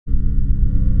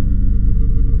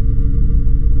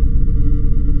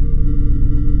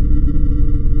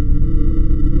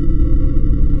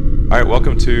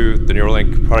welcome to the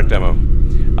NEURALINK product demo.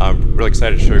 I'm really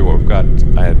excited to show you what we've got.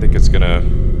 I think it's going to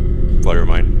blow your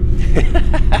mind.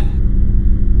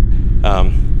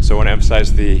 So I want to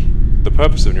emphasize the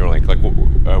purpose of NEURALINK. Like,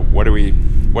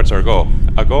 what's our goal?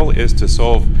 Our goal is to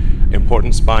solve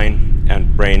important spine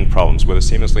and brain problems with a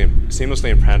seamlessly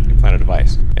implanted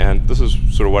device. And this is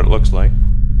sort of what it looks like.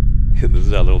 This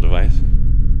is our little device.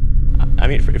 I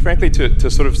mean, frankly, to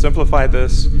sort of simplify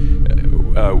this,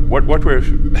 I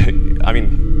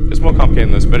mean, it's more complicated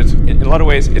than this, but it's, in a lot of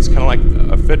ways, it's kind of like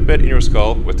a Fitbit in your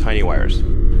skull with tiny wires.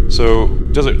 So,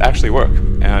 does it actually work?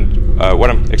 And what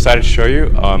I'm excited to show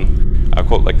you, I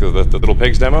call it like the little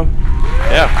pigs demo.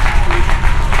 Yeah.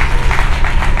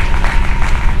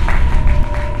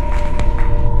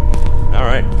 All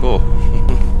right, cool.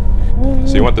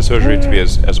 So you want the surgery to be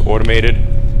as automated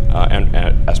and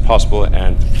as possible,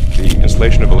 and the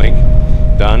installation of a link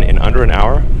done in under an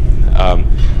hour.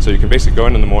 So you can basically go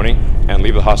in the morning and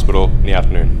leave the hospital in the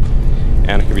afternoon.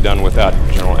 And it can be done without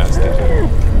general anesthesia.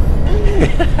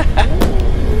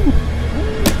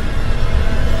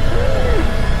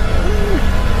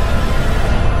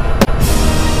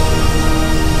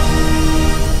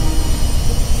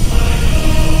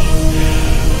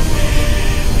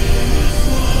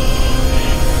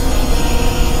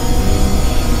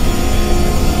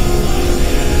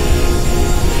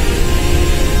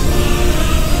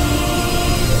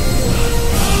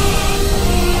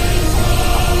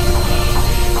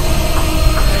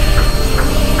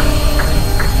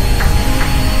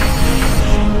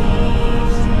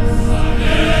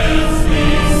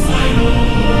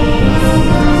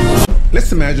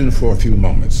 Let's imagine for a few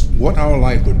moments what our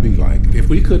life would be like if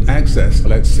we could access,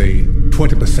 let's say,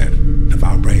 20% of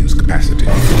our brain's capacity.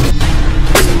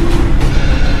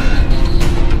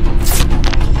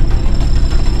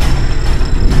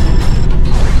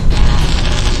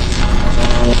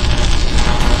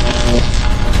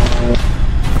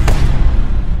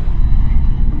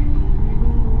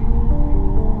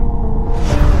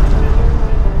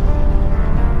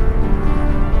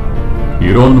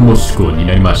 Elon Musk に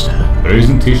なりました。プレ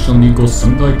ゼンテーションにご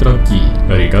参加いただき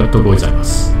ありがとうございま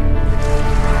す。